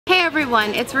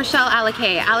everyone, it's Rochelle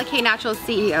Alikay, Alikay Naturals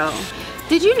CEO.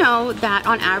 Did you know that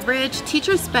on average,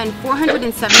 teachers spend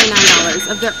 $479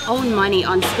 of their own money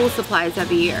on school supplies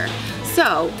every year?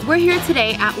 So, we're here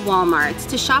today at Walmart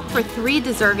to shop for 3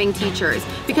 deserving teachers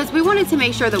because we wanted to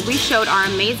make sure that we showed our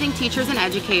amazing teachers and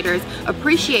educators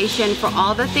appreciation for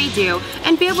all that they do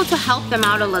and be able to help them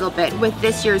out a little bit with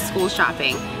this year's school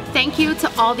shopping. Thank you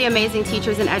to all the amazing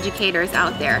teachers and educators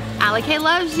out there. Alikay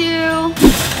loves you!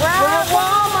 We're at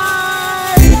Walmart!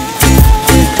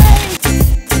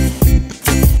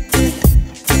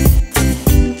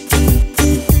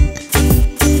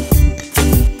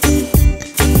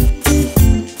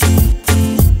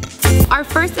 Our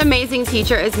first amazing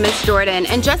teacher is Miss Jordan,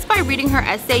 and just by reading her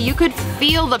essay, you could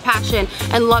feel the passion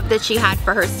and love that she had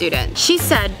for her students. She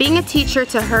said, being a teacher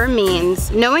to her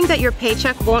means knowing that your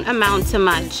paycheck won't amount to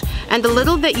much, and the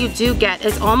little that you do get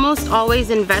is almost always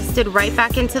invested right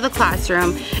back into the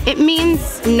classroom. It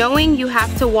means knowing you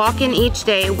have to walk in each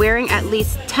day wearing at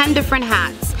least 10 different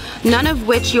hats, none of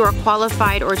which you are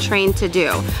qualified or trained to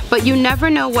do. But you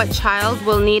never know what child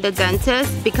will need a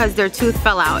dentist because their tooth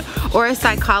fell out, or a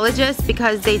psychologist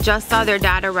because they just saw their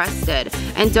dad arrested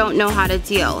and don't know how to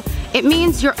deal. It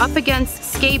means you're up against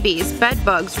scabies, bed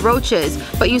bugs, roaches,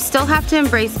 but you still have to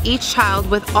embrace each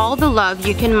child with all the love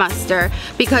you can muster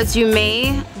because you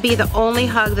may be the only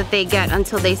hug that they get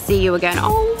until they see you again.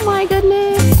 Oh my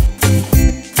goodness.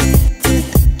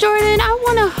 Jordan, I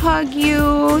want to hug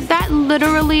you. That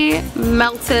literally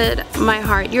melted my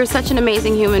heart. You're such an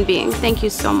amazing human being. Thank you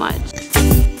so much.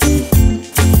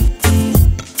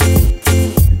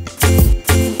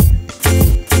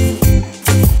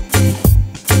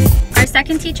 Our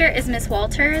second teacher is Miss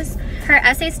Walters. Her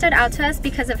essay stood out to us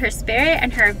because of her spirit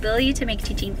and her ability to make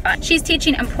teaching fun. She's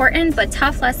teaching important but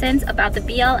tough lessons about the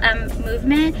BLM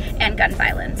movement and gun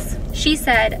violence. She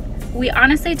said, "We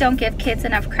honestly don't give kids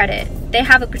enough credit. They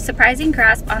have a surprising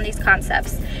grasp on these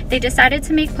concepts. They decided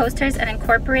to make posters and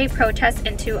incorporate protests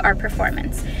into our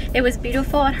performance. It was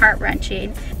beautiful and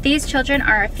heart-wrenching. These children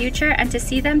are our future, and to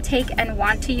see them take and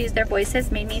want to use their voices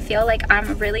made me feel like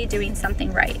I'm really doing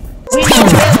something right." We know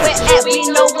where we're at, we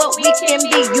know what we can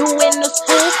be. You in the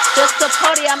school, just a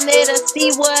party, I'm there to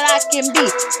see what I can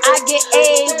be. I get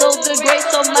A's, those are great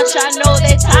so much, I know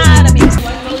they're tired of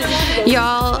me.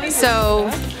 Y'all,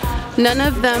 so none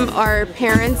of them are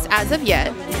parents as of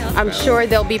yet. I'm sure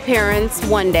they'll be parents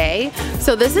one day.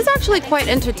 So this is actually quite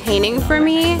entertaining for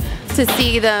me to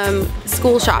see them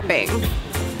school shopping.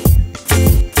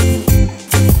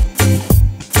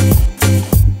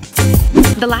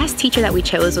 The last teacher that we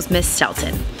chose was Miss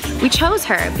Shelton. We chose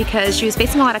her because she was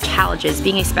facing a lot of challenges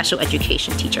being a special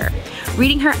education teacher.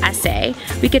 Reading her essay,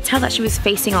 we could tell that she was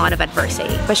facing a lot of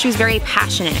adversity, but she was very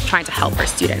passionate in trying to help her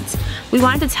students. We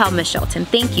wanted to tell Miss Shelton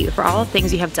thank you for all the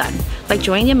things you have done, like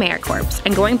joining the AmeriCorps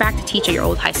and going back to teach at your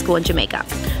old high school in Jamaica.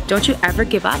 Don't you ever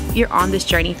give up. You're on this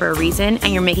journey for a reason,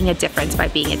 and you're making a difference by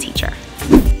being a teacher.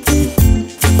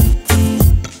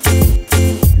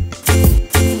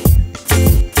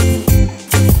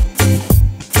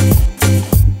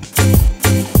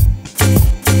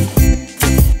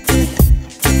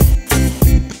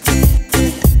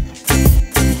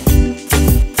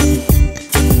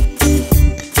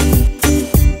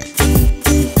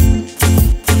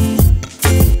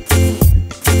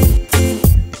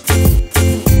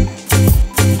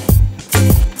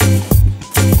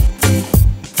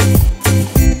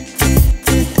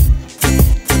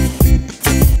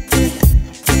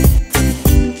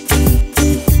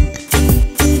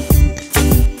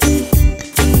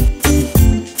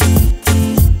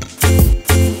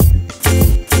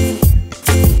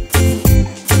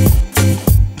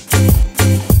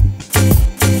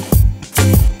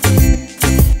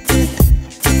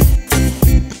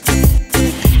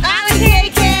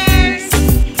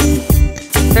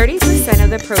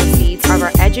 The proceeds of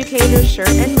our educator shirt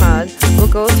and mug will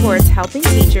go towards helping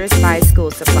teachers buy school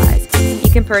supplies.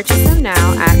 You can purchase them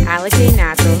now at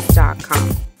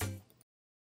alikaynaturals.com.